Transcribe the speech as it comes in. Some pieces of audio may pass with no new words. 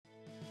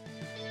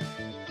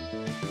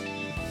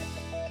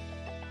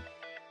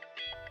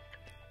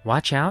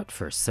Watch out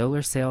for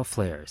solar sail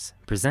flares,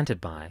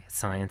 presented by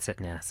Science at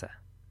NASA.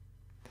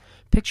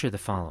 Picture the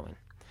following.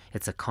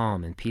 It's a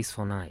calm and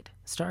peaceful night.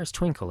 Stars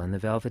twinkle in the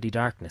velvety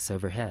darkness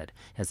overhead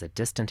as a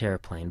distant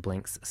airplane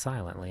blinks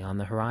silently on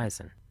the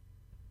horizon.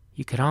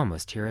 You could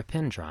almost hear a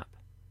pin drop.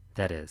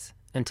 That is,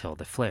 until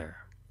the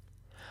flare.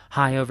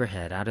 High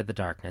overhead, out of the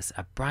darkness,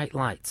 a bright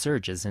light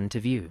surges into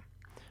view.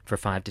 For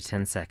 5 to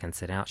 10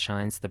 seconds, it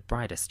outshines the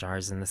brightest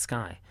stars in the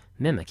sky,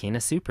 mimicking a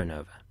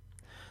supernova.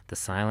 The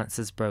silence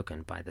is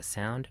broken by the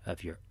sound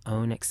of your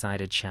own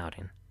excited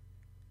shouting.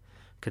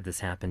 Could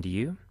this happen to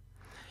you?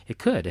 It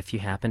could if you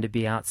happen to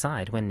be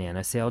outside when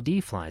NanoSail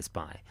D flies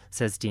by,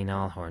 says Dean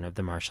Alhorn of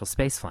the Marshall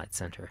Space Flight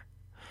Center.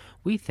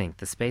 We think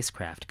the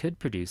spacecraft could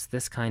produce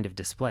this kind of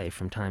display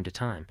from time to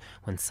time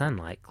when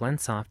sunlight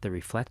glints off the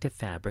reflective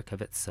fabric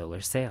of its solar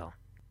sail.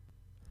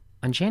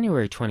 On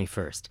January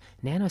 21st,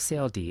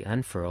 NanoSail D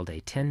unfurled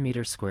a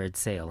 10-meter squared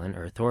sail in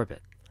Earth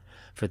orbit.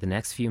 For the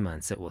next few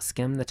months, it will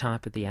skim the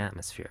top of the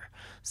atmosphere,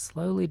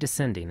 slowly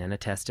descending in a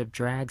test of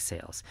drag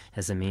sails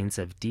as a means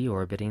of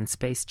deorbiting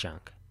space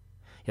junk.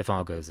 If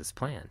all goes as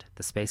planned,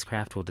 the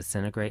spacecraft will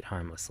disintegrate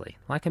harmlessly,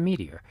 like a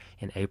meteor,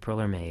 in April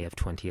or May of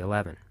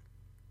 2011.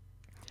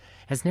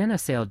 As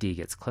NanoSail D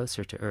gets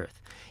closer to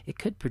Earth, it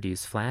could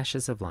produce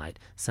flashes of light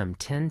some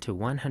 10 to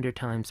 100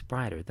 times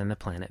brighter than the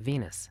planet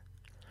Venus.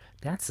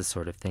 That's the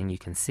sort of thing you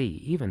can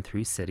see even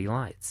through city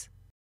lights.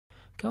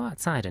 Go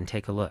outside and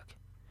take a look.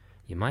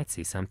 You might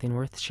see something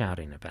worth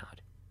shouting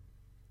about.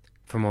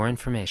 For more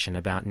information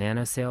about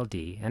NanoSail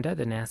D and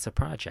other NASA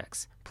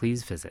projects,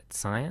 please visit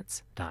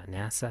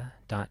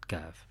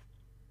science.nasa.gov.